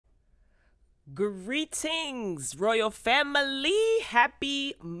Greetings, royal family.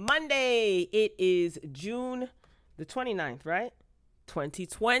 Happy Monday. It is June the 29th, right?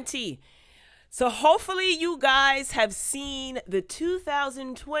 2020. So hopefully you guys have seen the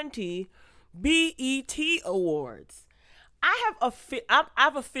 2020 BET Awards.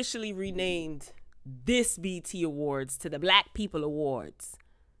 I've officially renamed this BET Awards to the Black People Awards.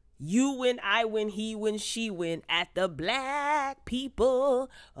 You win, I win, he win, she win at the Black People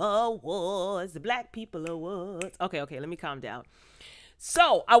Awards. The Black People Awards. Okay, let me calm down.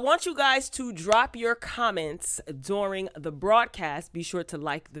 So I want you guys to drop your comments during the broadcast. Be sure to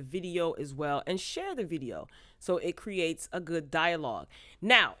like the video as well and share the video so it creates a good dialogue.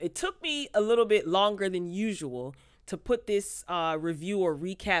 Now, it took me a little bit longer than usual to put this review or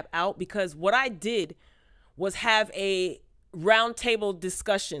recap out because what I did was have a roundtable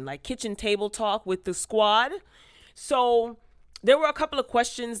discussion, like kitchen table talk with the squad. So there were a couple of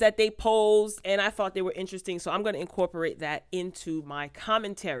questions that they posed and I thought they were interesting. So I'm going to incorporate that into my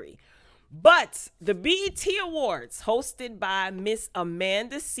commentary. But the BET Awards hosted by Miss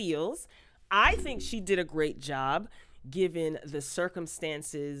Amanda Seales, I think she did a great job given the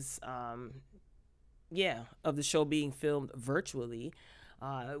circumstances, of the show being filmed virtually.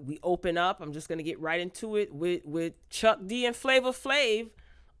 We open up. I'm just going to get right into it with Chuck D and Flavor Flav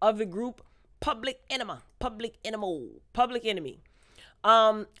of the group Public Enemy.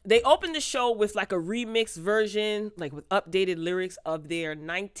 They opened the show with like a remix version, like with updated lyrics of their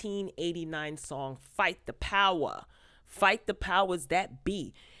 1989 song, Fight the Power. Fight the powers that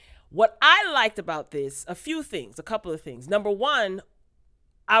be. What I liked about this, a couple of things. Number one,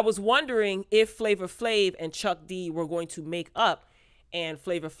 I was wondering if Flavor Flav and Chuck D were going to make up and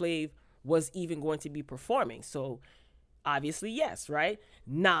Flavor Flav was even going to be performing. So obviously, yes, right?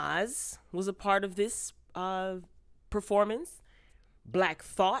 Nas was a part of this performance. Black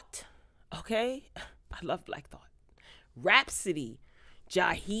Thought, okay? I love Black Thought. Rhapsody,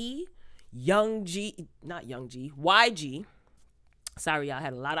 Jahi, YG. Sorry, y'all,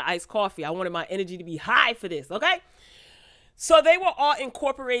 had a lot of iced coffee. I wanted my energy to be high for this, okay? So they were all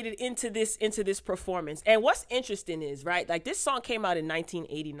incorporated into this performance. And what's interesting is, right, like this song came out in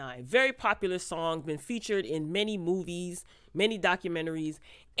 1989. Very popular song, been featured in many movies, many documentaries,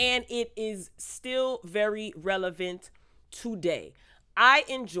 and it is still very relevant today. I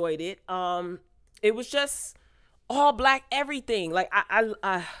enjoyed it. It was just all black everything. Like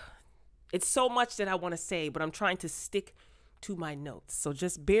I it's so much that I want to say, but I'm trying to stick to my notes. So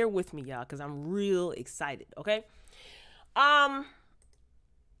just bear with me, y'all, because I'm real excited, okay?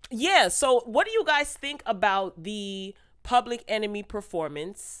 So what do you guys think about the Public Enemy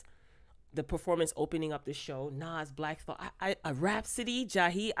performance, the performance opening up the show? Nas, Black Thought, a Rhapsody,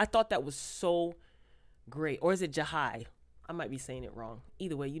 Jahi. I thought that was so great. Or is it Jahai? I might be saying it wrong.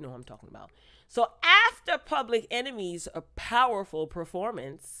 Either way, you know what I'm talking about. So after Public Enemy's a powerful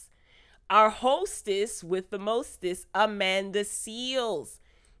performance, our hostess with the mostest, Amanda Seales,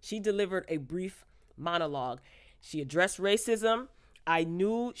 she delivered a brief monologue. She addressed racism. I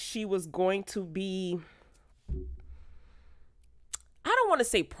knew she was going to be, I don't want to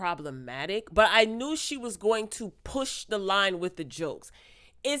say problematic, but I knew she was going to push the line with the jokes.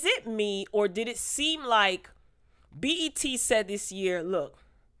 Is it me, or did it seem like BET said this year, look,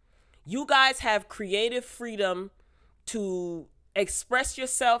 you guys have creative freedom to express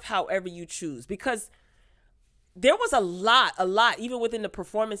yourself however you choose? Because there was a lot, even within the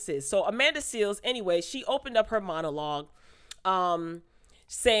performances. So Amanda Seales, anyway, she opened up her monologue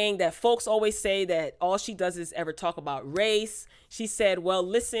saying that folks always say that all she does is ever talk about race. She said, well,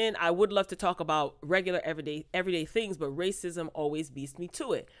 listen, I would love to talk about regular, everyday things, but racism always beats me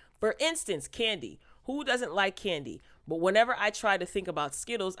to it. For instance, candy. Who doesn't like candy? But whenever I try to think about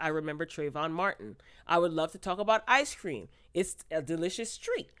Skittles, I remember Trayvon Martin. I would love to talk about ice cream. It's a delicious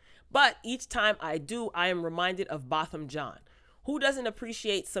treat. But each time I do, I am reminded of Botham Jean. Who doesn't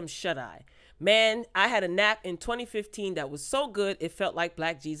appreciate some shut-eye? Man, I had a nap in 2015 that was so good, it felt like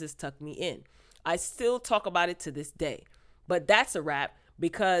Black Jesus tucked me in. I still talk about it to this day. But that's a wrap,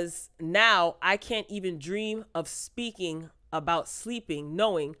 because now I can't even dream of speaking about sleeping,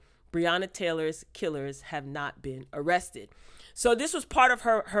 knowing Breonna Taylor's killers have not been arrested. So this was part of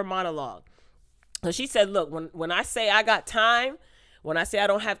her monologue. So she said, look, when I say I got time, when I say I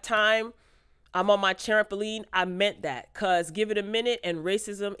don't have time, I'm on my trampoline, I meant that, because give it a minute and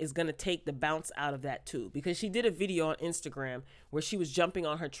racism is going to take the bounce out of that too. Because she did a video on Instagram where she was jumping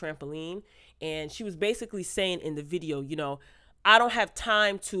on her trampoline and she was basically saying in the video, you know, I don't have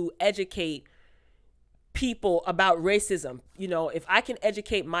time to educate people about racism. You know, if I can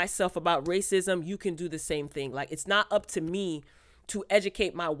educate myself about racism, you can do the same thing. Like, it's not up to me to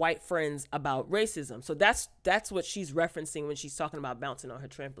educate my white friends about racism. So that's what she's referencing when she's talking about bouncing on her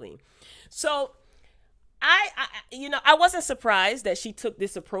trampoline. So I wasn't surprised that she took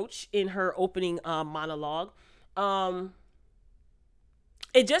this approach in her opening monologue.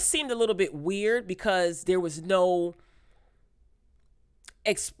 It just seemed a little bit weird because there was no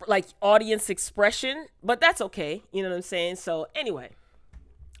audience expression, but that's okay. You know what I'm saying? So anyway,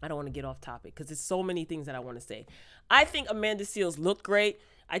 I don't want to get off topic because there's so many things that I want to say. I think Amanda Seales looked great.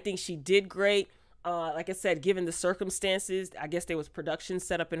 I think she did great. Like I said, given the circumstances, I guess there was production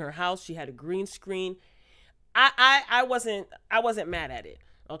set up in her house. She had a green screen. I wasn't mad at it.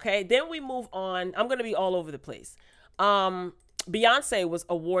 Okay. Then we move on. I'm going to be all over the place. Beyonce was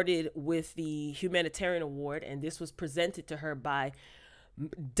awarded with the humanitarian award, and this was presented to her by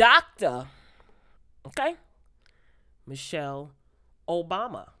Dr. Michelle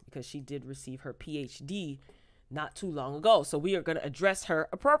Obama, because she did receive her PhD not too long ago. So we are going to address her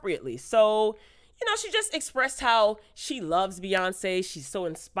appropriately. So, she just expressed how she loves Beyonce. She's so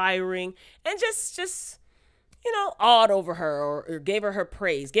inspiring, and just awed over her or gave her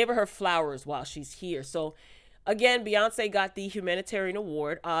praise, gave her flowers while she's here. So again, Beyonce got the humanitarian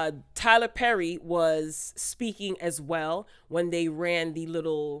award. Tyler Perry was speaking as well when they ran the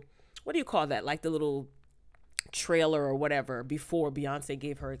little, what do you call that? Like the little trailer or whatever before Beyonce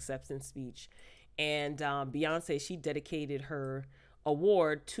gave her acceptance speech. And Beyonce, she dedicated her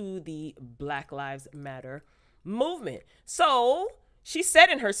award to the Black Lives Matter movement. So she said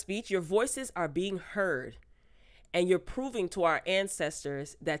in her speech, "Your voices are being heard, and you're proving to our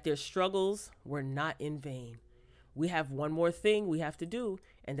ancestors that their struggles were not in vain. We have one more thing we have to do,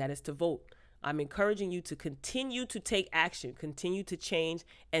 and that is to vote. I'm encouraging you to continue to take action, continue to change,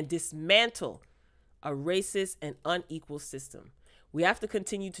 and dismantle a racist and unequal system. We have to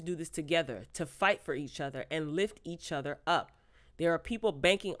continue to do this together, to fight for each other and lift each other up. There are people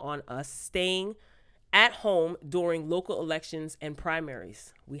banking on us staying at home during local elections and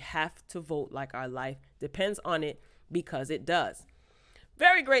primaries. We have to vote like our life depends on it, because it does."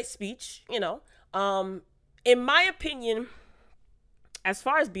 Very great speech, In my opinion, as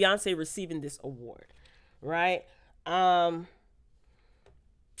far as Beyonce receiving this award, right?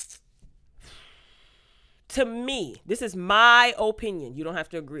 To me, this is my opinion. You don't have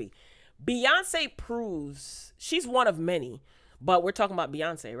to agree. Beyonce proves, she's one of many, but we're talking about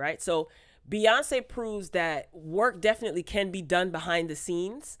Beyonce, right? So Beyonce proves that work definitely can be done behind the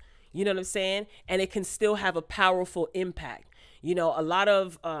scenes. You know what I'm saying? And it can still have a powerful impact. A lot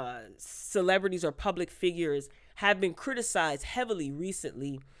of celebrities or public figures have been criticized heavily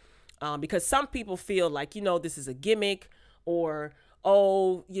recently because some people feel like, this is a gimmick, or,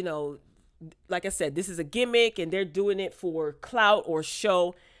 like I said, this is a gimmick and they're doing it for clout or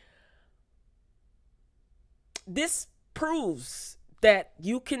show. This proves that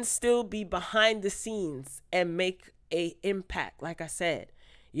you can still be behind the scenes and make an impact. Like I said,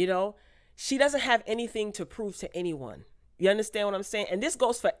 she doesn't have anything to prove to anyone. You understand what I'm saying? And this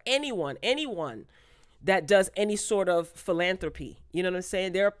goes for anyone that does any sort of philanthropy. You know what I'm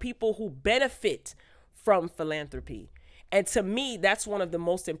saying? There are people who benefit from philanthropy. And to me, that's one of the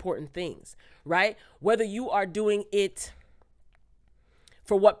most important things, right? Whether you are doing it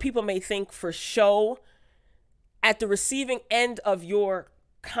for what people may think for show, at the receiving end of your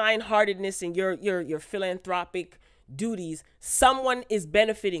kind-heartedness and your philanthropic duties, someone is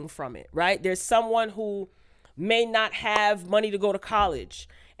benefiting from it, right? There's someone who may not have money to go to college,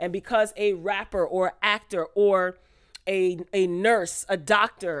 and because a rapper or actor or a nurse, a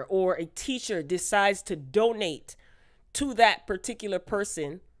doctor, or a teacher decides to donate to that particular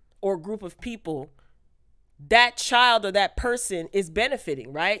person or group of people, that child or that person is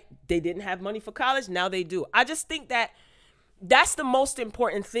benefiting, right? They didn't have money for college, now they do. I just think that that's the most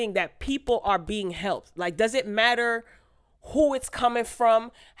important thing, that people are being helped. Like, does it matter who it's coming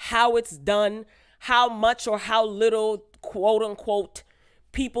from, how it's done, how much or how little, quote unquote,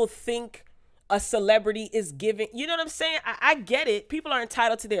 people think a celebrity is giving? You know what I'm saying? I get it. People are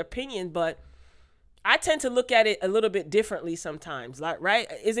entitled to their opinion, but I tend to look at it a little bit differently sometimes. Like, right?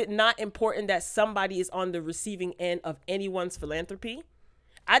 Is it not important that somebody is on the receiving end of anyone's philanthropy?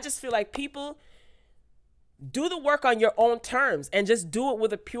 I just feel like people do the work on your own terms and just do it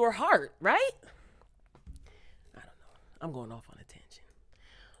with a pure heart, right? I don't know. I'm going off on a tangent.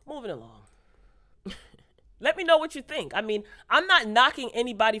 Moving along. Let me know what you think. I mean, I'm not knocking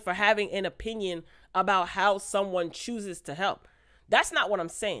anybody for having an opinion about how someone chooses to help. That's not what I'm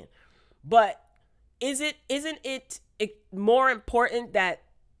saying. But isn't it more important that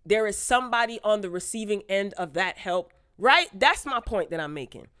there is somebody on the receiving end of that help, right? That's my point that I'm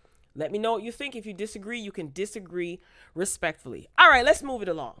making. Let me know what you think. If you disagree, you can disagree respectfully. All right, let's move it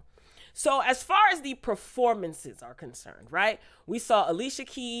along. So as far as the performances are concerned, right? We saw Alicia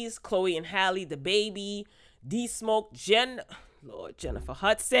Keys, Chloe and Halle, The Baby, D-Smoke, Jennifer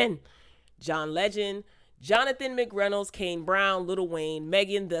Hudson, John Legend, Jonathan McReynolds, Kane Brown, Lil Wayne,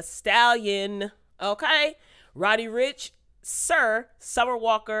 Megan Thee Stallion, okay? Roddy Ricch, Sir, Summer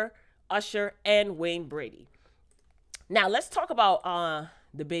Walker, Usher, and Wayne Brady. Now, let's talk about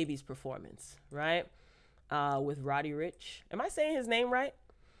The Baby's performance, right? With Roddy Ricch. Am I saying his name right?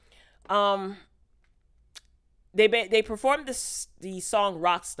 They performed the song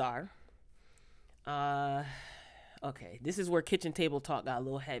Rockstar. Okay, this is where kitchen table talk got a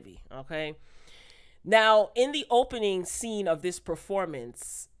little heavy, okay? Now, in the opening scene of this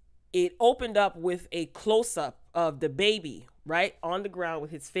performance, it opened up with a close-up of the baby, right, on the ground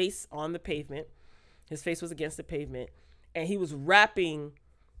with his face on the pavement. His face was against the pavement, and he was rapping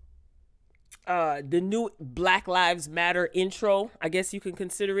the new Black Lives Matter intro, I guess you can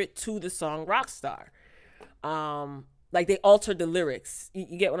consider it, to the song Rockstar. Like they altered the lyrics.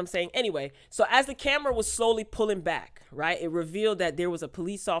 You get what I'm saying? Anyway, so as the camera was slowly pulling back, right, it revealed that there was a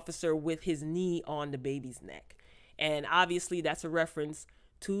police officer with his knee on the baby's neck. And obviously that's a reference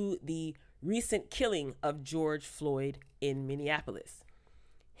to the recent killing of George Floyd in Minneapolis.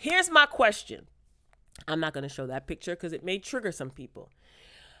 Here's my question. I'm not going to show that picture because it may trigger some people.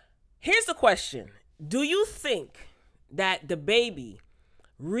 Here's the question. Do you think that the baby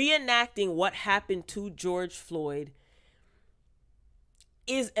reenacting what happened to George Floyd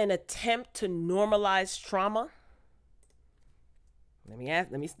is an attempt to normalize trauma? Let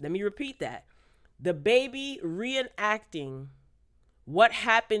me repeat that. The baby reenacting what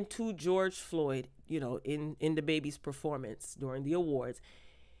happened to George Floyd, you know, in the baby's performance during the awards,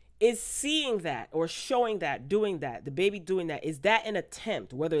 is seeing that or showing that, doing that, the baby doing that, is that an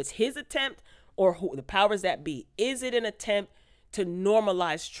attempt, whether it's his attempt or who the powers that be, is it an attempt to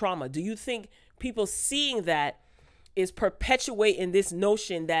normalize trauma? Do you think people seeing that is perpetuating this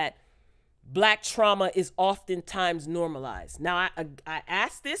notion that Black trauma is oftentimes normalized? Now, I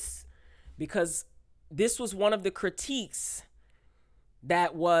asked this because this was one of the critiques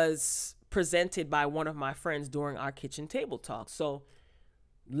that was presented by one of my friends during our kitchen table talk. So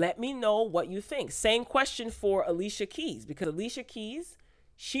let me know what you think. Same question for Alicia Keys, because Alicia Keys,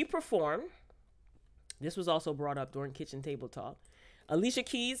 she performed. This was also brought up during kitchen table talk. Alicia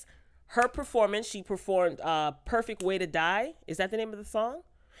Keys, her performance, she performed Perfect Way to Die. Is that the name of the song?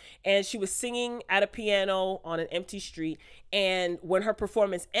 And she was singing at a piano on an empty street. And when her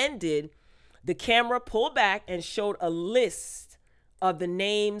performance ended, the camera pulled back and showed a list of the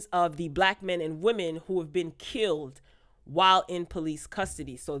names of the Black men and women who have been killed while in police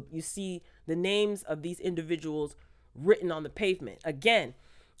custody. So you see the names of these individuals written on the pavement. Again,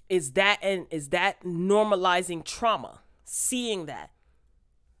 is that normalizing trauma? Seeing that?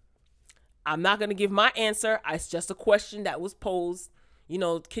 I'm not going to give my answer. It's just a question that was posed. You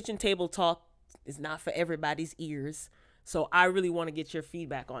know, kitchen table talk is not for everybody's ears. So I really want to get your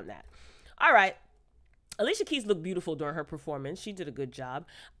feedback on that. All right. Alicia Keys looked beautiful during her performance. She did a good job.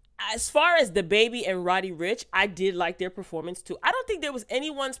 As far as the baby and Roddy Ricch, I did like their performance too. I don't think there was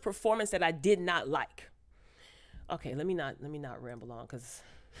anyone's performance that I did not like. Okay, let me not ramble on, because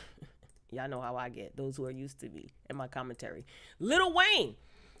y'all know how I get, those who are used to me and my commentary. Lil Wayne,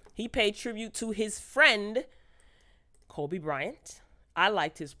 he paid tribute to his friend Kobe Bryant. I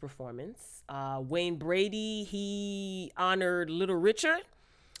liked his performance. Wayne Brady, he honored Little Richard.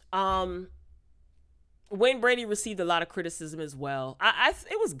 Wayne Brady received a lot of criticism as well.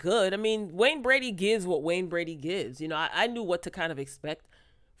 It was good. I mean, Wayne Brady gives what Wayne Brady gives. You know, I knew what to kind of expect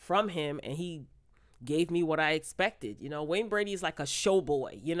from him, and he gave me what I expected. You know, Wayne Brady is like a show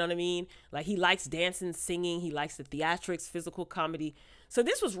boy. You know what I mean? Like, he likes dancing, singing. He likes the theatrics, physical comedy. So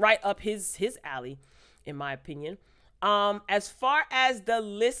this was right up his alley, in my opinion. As far as the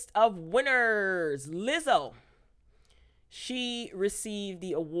list of winners, Lizzo, she received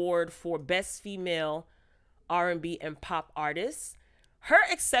the award for Best Female R&B and Pop Artist. Her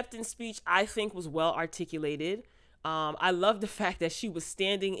acceptance speech, I think, was well articulated. I love the fact that she was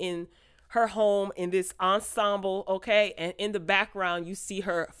standing in her home in this ensemble, okay? And in the background, you see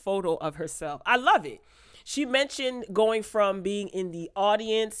her photo of herself. I love it. She mentioned going from being in the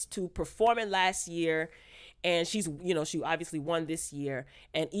audience to performing last year. And she's, you know, she obviously won this year.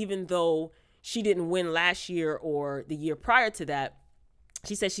 And even though she didn't win last year or the year prior to that,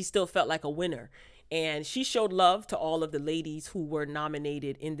 she said she still felt like a winner. And she showed love to all of the ladies who were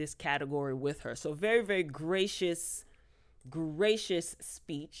nominated in this category with her. So very, very gracious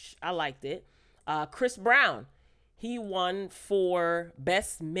speech. I liked it. Chris Brown, He won for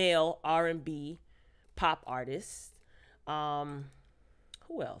Best Male R&B Pop Artist.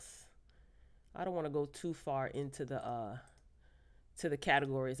 Who else? I don't want to go too far into the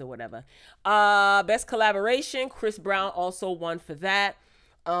categories or whatever. Best Collaboration, Chris Brown also won for that.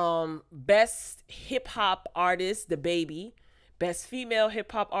 Best Hip Hop Artist, The Baby. Best Female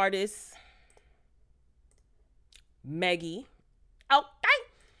Hip Hop Artist, MEG. Okay.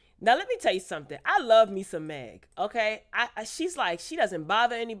 Now let me tell you something. I love me some Meg. Okay, she's like, she doesn't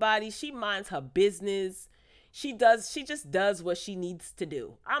bother anybody. She minds her business. She just does what she needs to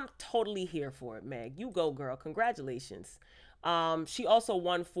do. I'm totally here for it, Meg. You go, girl. Congratulations. She also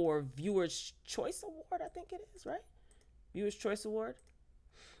won for Viewers Choice Award. I think it is, right? Viewers Choice Award.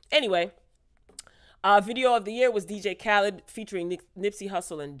 Anyway, Video of the Year was DJ Khaled featuring Nipsey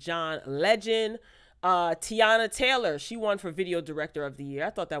Hussle and John Legend. Tiana Taylor, she won for Video Director of the Year.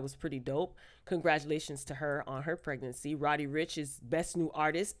 I thought that was pretty dope. Congratulations to her on her pregnancy. Roddy Ricch is Best New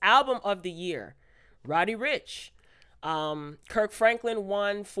Artist. Album of the Year, Roddy Ricch. Kirk Franklin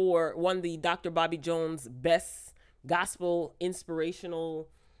won the Dr. Bobby Jones Best Gospel Inspirational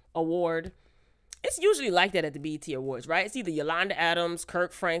Award. It's usually like that at the BET Awards, right? It's either Yolanda Adams,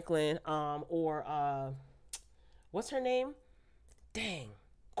 Kirk Franklin, or what's her name? Dang.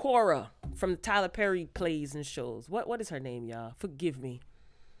 Cora from the Tyler Perry plays and shows. What is her name, y'all? Forgive me.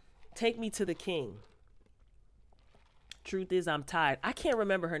 Take Me to the King. Truth is, I'm tired. I can't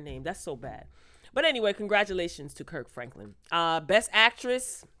remember her name. That's so bad. But anyway, congratulations to Kirk Franklin. Best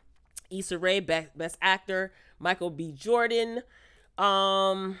Actress, Issa Rae. Best Actor, Michael B. Jordan.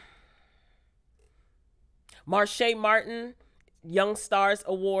 Marsha Martin, Young Stars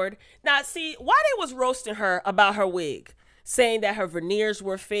Award. Now, see, why they was roasting her about her wig, saying that her veneers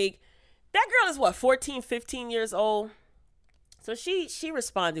were fake. That girl is what, 14, 15 years old? So she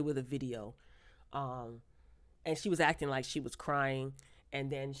responded with a video. And she was acting like she was crying.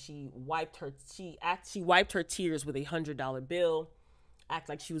 And then she wiped her tears with a $100 bill, act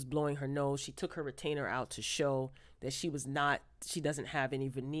like she was blowing her nose. She took her retainer out to show that she doesn't have any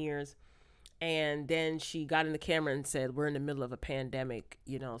veneers. And then she got in the camera and said, we're in the middle of a pandemic,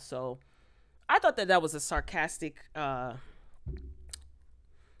 you know. So I thought that was a sarcastic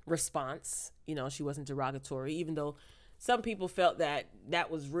response. You know, she wasn't derogatory, even though some people felt that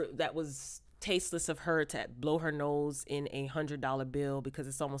was tasteless of her to blow her nose in a $100 bill, because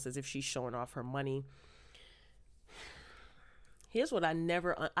it's almost as if she's showing off her money. Here's what I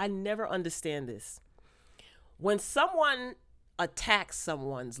never understand this. When someone attacks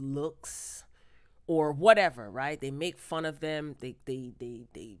someone's looks or whatever, right? They make fun of them. They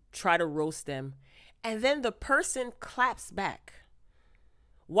try to roast them. And then the person claps back.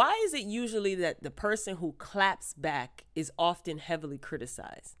 Why is it usually that the person who claps back is often heavily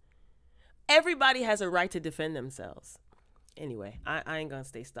criticized? Everybody has a right to defend themselves. Anyway, I ain't gonna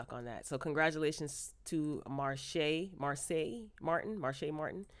stay stuck on that. So congratulations to Marsha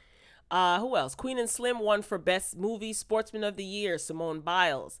Martin. Who else? Queen and Slim won for Best Movie. Sportsman of the Year, Simone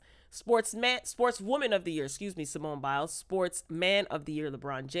Biles. Sportswoman of the Year, Simone Biles. Sportsman of the Year,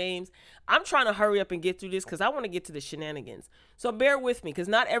 LeBron James. I'm trying to hurry up and get through this because I want to get to the shenanigans. So bear with me, because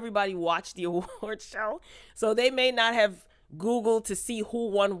not everybody watched the award show. So they may not have Googled to see who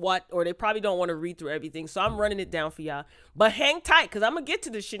won what, or they probably don't want to read through everything. So I'm running it down for y'all. But hang tight, because I'm going to get to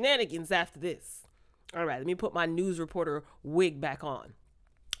the shenanigans after this. All right, let me put my news reporter wig back on.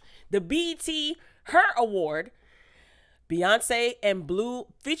 The BET Her Award, Beyonce and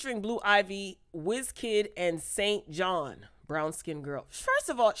featuring Blue Ivy, Wizkid, and St. John, brown skin girl. First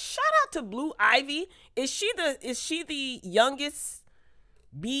of all, shout out to Blue Ivy. Is she the youngest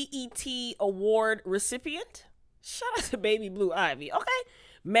BET award recipient? Shout out to baby Blue Ivy. Okay.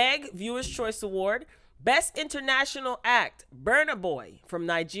 MEG, Viewers Choice Award. Best International Act, Burna Boy from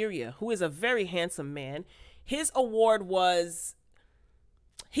Nigeria, who is a very handsome man. His award was,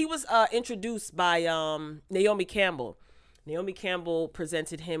 he was introduced by Naomi Campbell. Naomi Campbell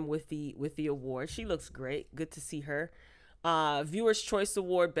presented him with the award. She looks great. Good to see her. Viewers Choice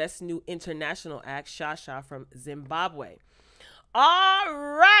Award, Best New International Act, Shasha from Zimbabwe. All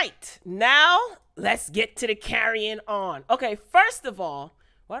right, now let's get to the carrying on. Okay, first of all,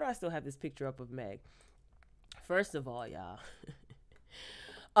 why do I still have this picture up of Meg? First of all, y'all,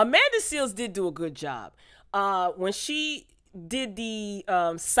 Amanda Seales did do a good job. When she did the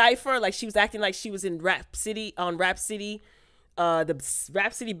cipher, like she was acting like she was in Rap City, the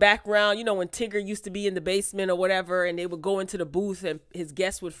Rap City background, you know, when Tigger used to be in the basement or whatever, and they would go into the booth and his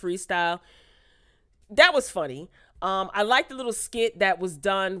guests would freestyle. That was funny. I liked the little skit that was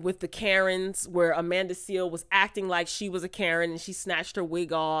done with the Karens, where Amanda Seales was acting like she was a Karen and she snatched her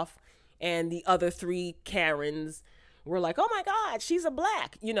wig off, and the other three Karens were like, oh my God, she's a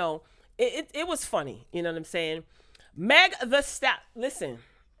black, you know, it was funny. You know what I'm saying? Meg the Stallion,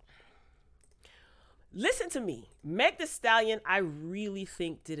 listen to me. Meg the Stallion, I really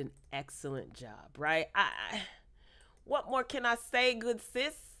think did an excellent job, right? What more can I say, good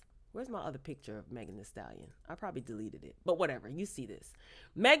sis? Where's my other picture of Megan Thee Stallion? I probably deleted it, but whatever. You see this.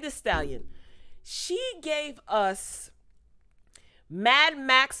 Meg Thee Stallion, she gave us Mad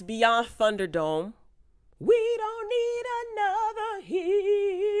Max Beyond Thunderdome. We don't need another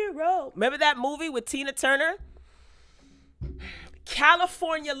hero. Remember that movie with Tina Turner?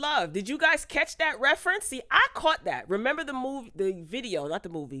 California Love. Did you guys catch that reference? See, I caught that. Remember the video, not the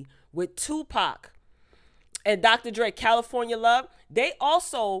movie, with Tupac and Dr. Dre, California Love? They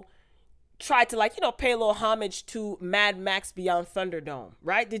also tried to, like, you know, pay a little homage to Mad Max Beyond Thunderdome,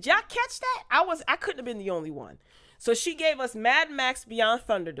 right? Did y'all catch that? I couldn't have been the only one. So she gave us Mad Max Beyond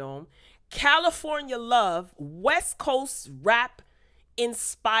Thunderdome, California Love, West Coast rap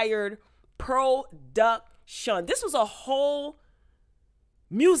inspired production. This was a whole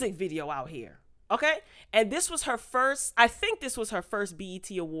music video out here, okay? And this was her first, I think this was her first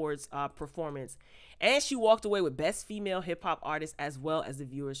BET Awards performance. And she walked away with Best Female Hip Hop Artist as well as the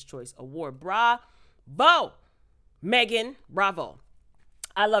Viewer's Choice Award. Bravo, Megan, bravo.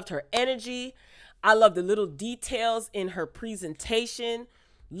 I loved her energy. I loved the little details in her presentation.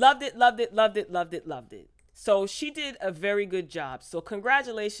 Loved it, loved it, loved it, loved it, loved it. So she did a very good job. So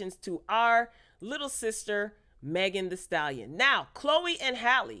congratulations to our little sister, Megan Thee Stallion. Now, Chloe and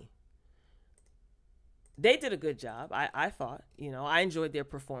Halle, they did a good job. I thought, you know, I enjoyed their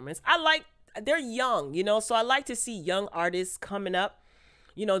performance. They're young, you know, so I like to see young artists coming up,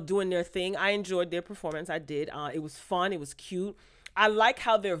 you know, doing their thing. I enjoyed their performance. I did. It was fun. It was cute. I like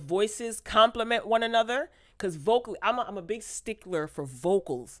how their voices complement one another, because vocally, I'm a big stickler for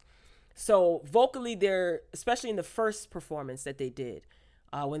vocals. So vocally, especially in the first performance that they did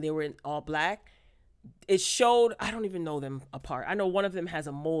when they were in all black, it showed, I don't even know them apart. I know one of them has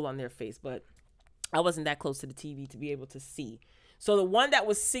a mole on their face, but I wasn't that close to the TV to be able to see. So the one that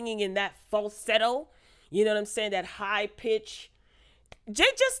was singing in that falsetto, you know what I'm saying, that high pitch,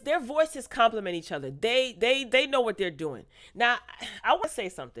 their voices complement each other. They know what they're doing. Now, I want to say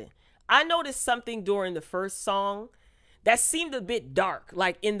something. I noticed something during the first song that seemed a bit dark,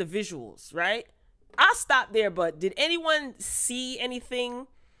 like in the visuals, right? I'll stop there, but did anyone see anything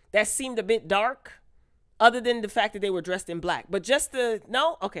that seemed a bit dark other than the fact that they were dressed in black? But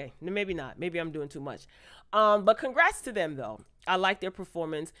no? Okay, maybe not. Maybe I'm doing too much. But congrats to them, though. I like their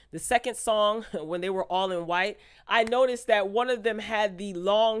performance. The second song, when they were all in white, I noticed that one of them had the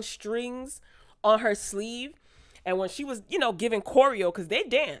long strings on her sleeve. And when she was, you know, giving choreo, because they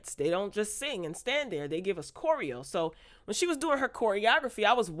dance, they don't just sing and stand there. They give us choreo. So when she was doing her choreography,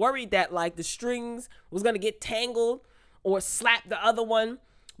 I was worried that, like, the strings was going to get tangled or slap the other one.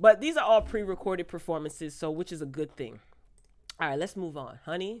 But these are all pre-recorded performances, so which is a good thing. All right, let's move on.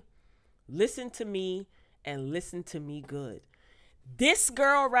 Honey, listen to me and listen to me good. This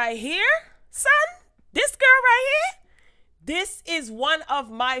girl right here, son, this girl right here, this is one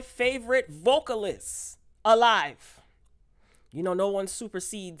of my favorite vocalists alive. You know, no one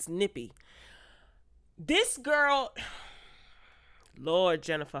supersedes Nippy. This girl, Lord,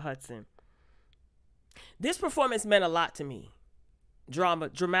 Jennifer Hudson. This performance meant a lot to me.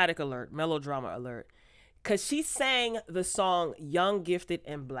 Dramatic alert, melodrama alert. Because she sang the song Young, Gifted,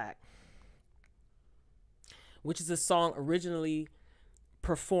 and Black, which is a song originally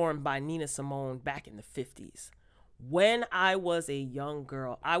performed by Nina Simone back in the 50s. When I was a young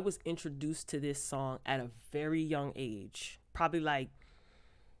girl, I was introduced to this song at a very young age, probably like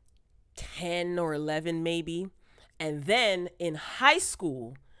 10 or 11 maybe. And then in high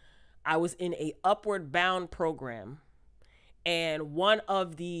school, I was in a Upward Bound program. And one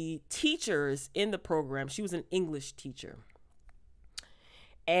of the teachers in the program, she was an English teacher.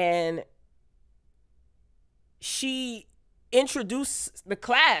 And she introduced the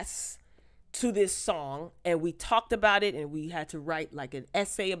class to this song, and we talked about it, and we had to write like an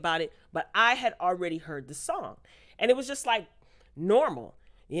essay about it. But I had already heard the song, and it was just like normal.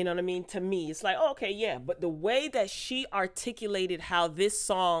 You know what I mean? To me, it's like, oh, okay, yeah. But the way that she articulated how this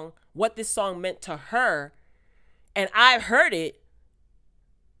song, what this song meant to her, and I heard it,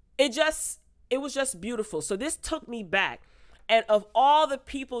 it was just beautiful. So this took me back. And of all the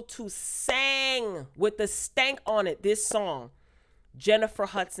people to sang with the stank on it, this song, Jennifer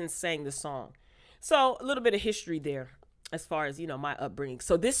Hudson sang the song. So a little bit of history there as far as, you know, my upbringing.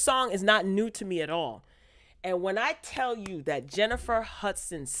 So this song is not new to me at all. And when I tell you that Jennifer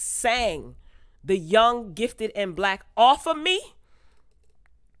Hudson sang the Young, Gifted, and Black off of me,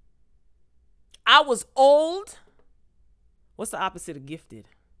 I was old, What's the opposite of gifted?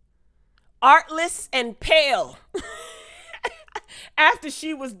 Artless and pale. After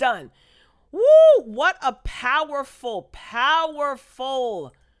she was done. Woo, what a powerful,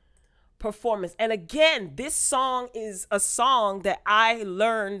 powerful performance. And again, this song is a song that I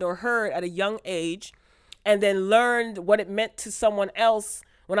learned or heard at a young age, and then learned what it meant to someone else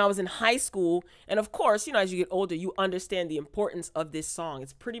when I was in high school. And of course, you know, as you get older, you understand the importance of this song.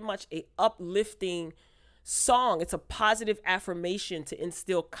 It's pretty much a uplifting song. It's a positive affirmation to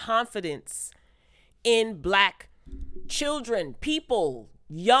instill confidence in Black children, people,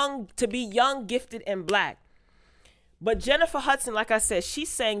 young, to be young, gifted, and Black. But Jennifer Hudson, like I said, she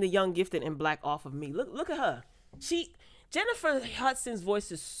sang the young, gifted, and Black off of me. Look at her. Jennifer Hudson's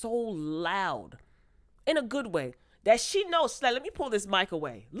voice is so loud, in a good way, that she knows, like, let me pull this mic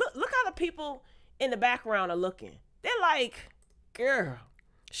away. Look how the people in the background are looking. They're like, girl,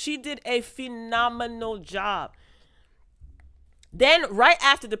 she did a phenomenal job. Then right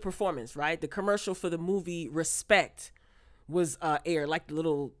after the performance, right, the commercial for the movie Respect was aired, like the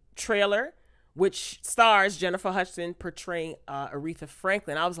little trailer, which stars Jennifer Hudson portraying Aretha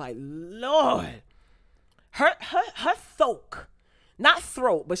Franklin. I was like, Lord, her thoke, not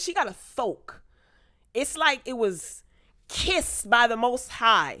throat, but she got a thoke. It's like it was kissed by the Most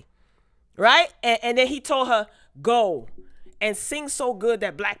High, right? And then he told her, go and sing so good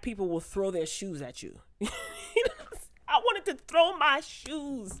that Black people will throw their shoes at you. I wanted to throw my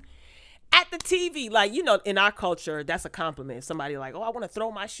shoes at the TV. Like, you know, in our culture, that's a compliment. If somebody like, oh, I want to throw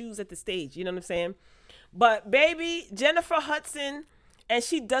my shoes at the stage. You know what I'm saying? But baby, Jennifer Hudson, and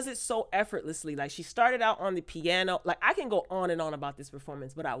she does it so effortlessly. Like, she started out on the piano. Like, I can go on and on about this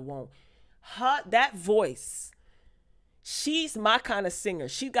performance, but I won't. That voice, she's my kind of singer.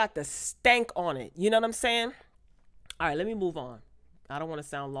 She got the stank on it. You know what I'm saying? All right, let me move on. I don't want to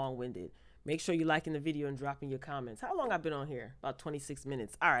sound long-winded. Make sure you're liking the video and dropping your comments. How long I've been on here? About 26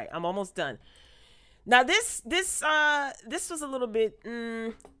 minutes. All right, I'm almost done. Now this was a little bit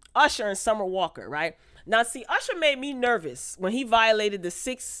Usher and Summer Walker, right? Now see, Usher made me nervous when he violated the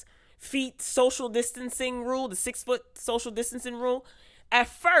 6 feet social distancing rule, the 6 foot social distancing rule. At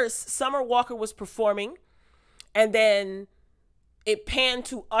first, Summer Walker was performing, and then it panned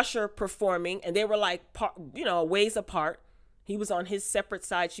to Usher performing, and they were like, you know, ways apart. He was on his separate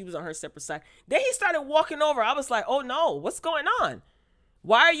side. She was on her separate side. Then he started walking over. I was like, oh no, what's going on?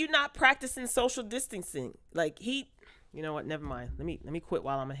 Why are you not practicing social distancing? Like you know what? Never mind. Let me quit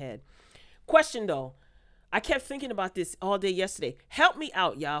while I'm ahead. Question though. I kept thinking about this all day yesterday. Help me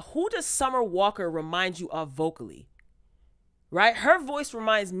out, y'all. Who does Summer Walker remind you of vocally? Right? Her voice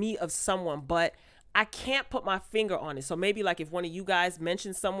reminds me of someone, but I can't put my finger on it. So maybe like if one of you guys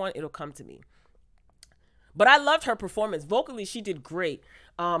mentions someone, it'll come to me. But I loved her performance. Vocally, she did great.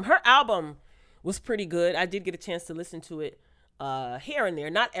 Her album was pretty good. I did get a chance to listen to it here and there.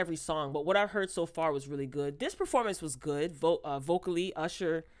 Not every song, but what I've heard so far was really good. This performance was good. Vocally,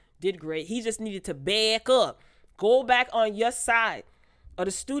 Usher did great. He just needed to back up. Go back on your side of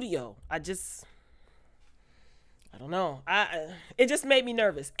the studio. I don't know. It just made me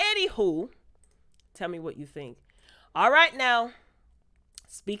nervous. Anywho, tell me what you think. All right, now.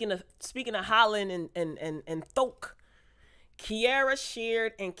 Speaking of Holland and Thoke, Kiara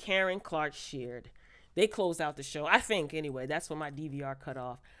Sheard and Karen Clark Sheard. They closed out the show. I think, anyway. That's when my DVR cut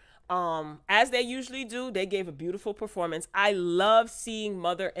off. As they usually do, they gave a beautiful performance. I love seeing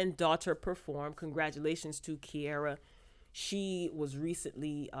mother and daughter perform. Congratulations to Kiara. She was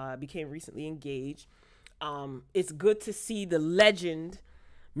became recently engaged. It's good to see the legend,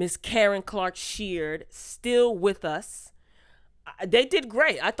 Miss Karen Clark Sheard, still with us. They did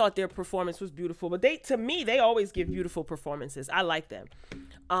great. I thought their performance was beautiful, but to me, they always give beautiful performances. I like them.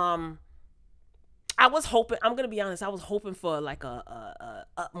 I was hoping, I'm going to be honest, I was hoping for like a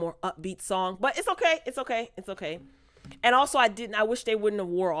more upbeat song, but it's okay. It's okay. It's okay. And also I wish they wouldn't have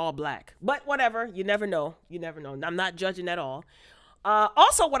wore all black, but whatever. You never know. You never know. I'm not judging at all.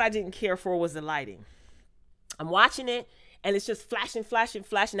 Also, what I didn't care for was the lighting. I'm watching it and it's just flashing, flashing,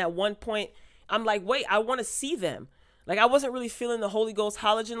 flashing. At one point, I'm like, wait, I want to see them. Like, I wasn't really feeling the Holy Ghost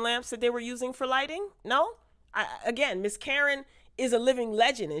halogen lamps that they were using for lighting. No. Again, Miss Karen is a living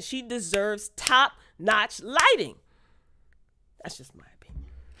legend, and she deserves top-notch lighting. That's just my opinion.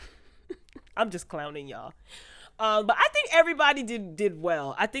 I'm just clowning y'all. But I think everybody did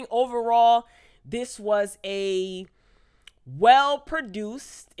well. I think overall, this was a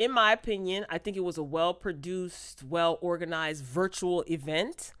well-produced, in my opinion, I think it was a well-produced, well-organized virtual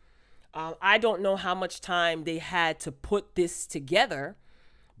event. I don't know how much time they had to put this together,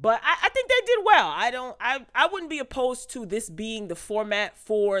 but I think they did well. I wouldn't be opposed to this being the format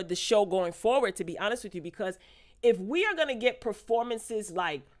for the show going forward, to be honest with you, because if we are going to get performances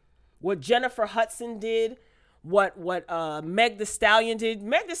like what Jennifer Hudson did, what Meg Thee Stallion did.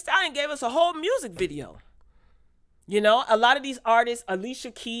 Meg Thee Stallion gave us a whole music video. You know, a lot of these artists,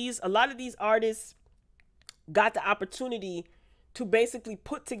 Alicia Keys, a lot of these artists got the opportunity to basically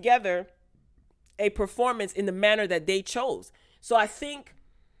put together a performance in the manner that they chose. So I think,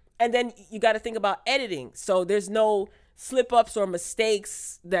 and then you got to think about editing. So there's no slip-ups or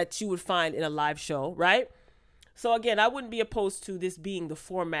mistakes that you would find in a live show, right? So again, I wouldn't be opposed to this being the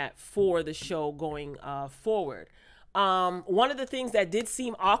format for the show going forward. One of the things that did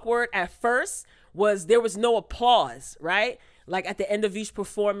seem awkward at first was there was no applause, right? Like at the end of each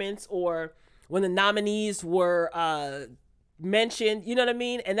performance or when the nominees were mentioned, you know what I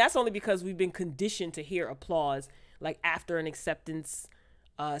mean? And that's only because we've been conditioned to hear applause like after an acceptance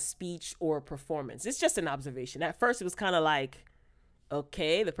speech or performance. It's just an observation. At first it was kind of like,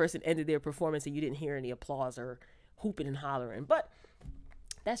 okay, the person ended their performance and you didn't hear any applause or hooping and hollering, but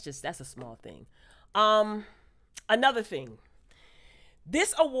that's a small thing. Another thing,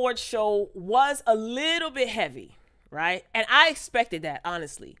 this award show was a little bit heavy, right? And I expected that,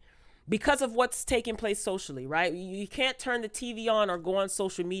 honestly, because of what's taking place socially, right? You can't turn the TV on or go on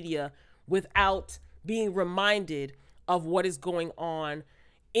social media without being reminded of what is going on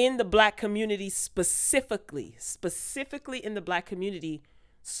in the Black community, specifically in the Black community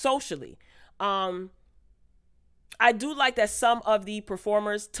socially. I do like that some of the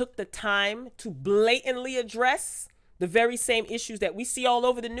performers took the time to blatantly address the very same issues that we see all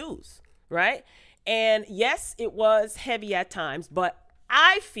over the news, right? And yes, it was heavy at times, but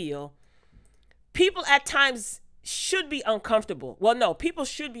I feel people at times should be uncomfortable. Well, no, people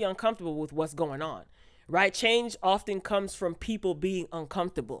should be uncomfortable with what's going on, right? Change often comes from people being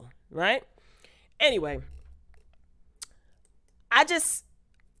uncomfortable, right? Anyway,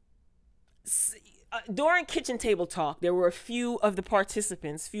 during kitchen table talk, there were a few of the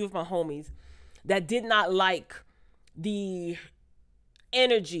participants, few of my homies, that did not like the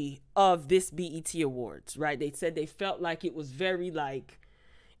energy of this BET Awards, right? They said they felt like it was very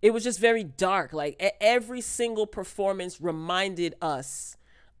it was just very dark. Like every single performance reminded us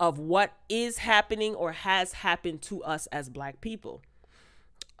of what is happening or has happened to us as Black people.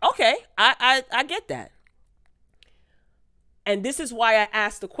 Okay, I get that. And this is why I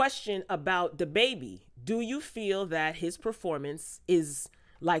asked the question about DaBaby. Do you feel that his performance is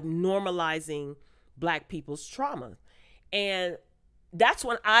like normalizing Black people's trauma? And that's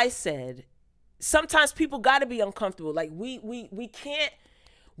when I said, sometimes people got to be uncomfortable. Like we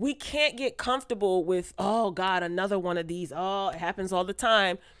can't get comfortable with, oh God, another one of these. Oh, it happens all the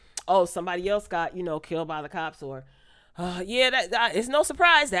time. Oh, somebody else got, killed by the cops, or yeah, that it's no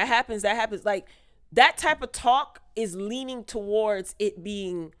surprise that happens. Like that type of talk is leaning towards it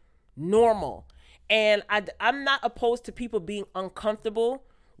being normal. And I'm not opposed to people being uncomfortable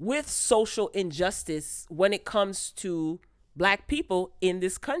with social injustice when it comes to Black people in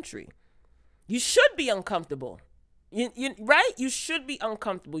this country. You should be uncomfortable. Right? You should be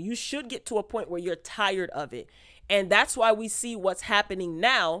uncomfortable. You should get to a point where you're tired of it. And that's why we see what's happening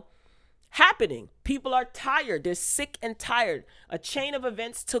now happening. People are tired. They're sick and tired. A chain of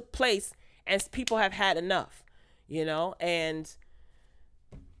events took place and people have had enough, and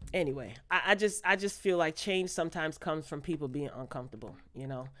anyway, I just feel like change sometimes comes from people being uncomfortable,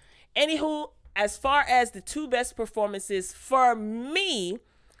 Anywho, as far as the two best performances for me,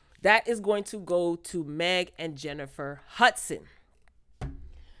 that is going to go to Meg and Jennifer Hudson.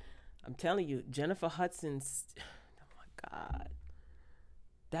 I'm telling you, Jennifer Hudson's, oh my God,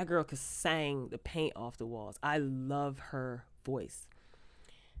 that girl could sing the paint off the walls. I love her voice.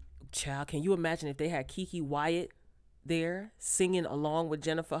 Child, can you imagine if they had Kiki Wyatt there singing along with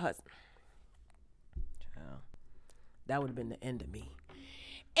Jennifer Hudson? Child, that would have been the end of me.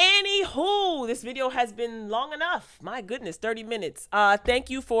 Anywho, this video has been long enough. My goodness, 30 minutes. Thank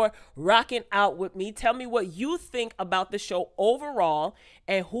you for rocking out with me. Tell me what you think about the show overall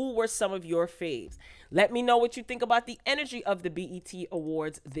and who were some of your faves. Let me know what you think about the energy of the BET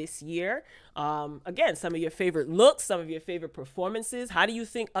Awards this year. Again, some of your favorite looks, some of your favorite performances. How do you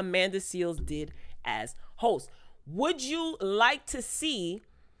think Amanda Seales did as host? Would you like to see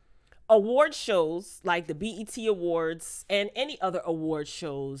award shows like the BET Awards and any other award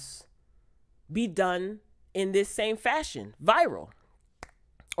shows be done in this same fashion? Viral.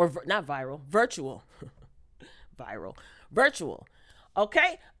 Or not viral, virtual. Viral. Virtual.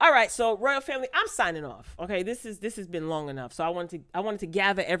 Okay. All right. So Royal Family, I'm signing off. Okay. This has been long enough. So I wanted to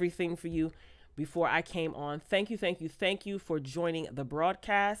gather everything for you before I came on. Thank you for joining the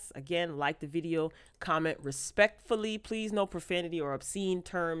broadcast. Again, like the video, comment respectfully. Please, no profanity or obscene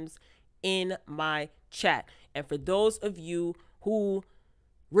terms in my chat. And for those of you who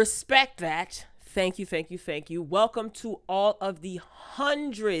respect that, thank you, thank you, thank you. Welcome to all of the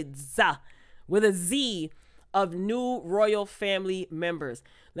hundreds, with a Z, of new royal family members.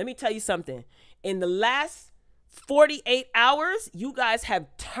 Let me tell you something. In the last 48 hours, you guys have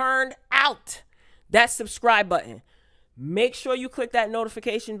turned out that subscribe button. Make sure you click that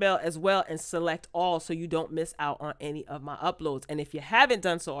notification bell as well and select all so you don't miss out on any of my uploads. And if you haven't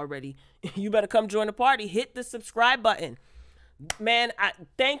done so already, you better come join the party. Hit the subscribe button. Man, I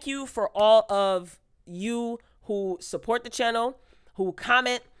thank you for all of you who support the channel, who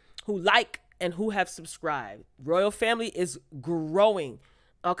comment, who like, and who have subscribed. Royal family is growing.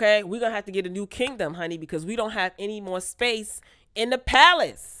 Okay, we're going to have to get a new kingdom, honey, because we don't have any more space in the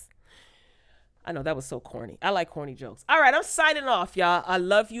palace. I know that was so corny. I like corny jokes. All right, I'm signing off, y'all. I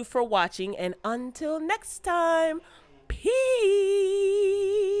love you for watching, and until next time, peace.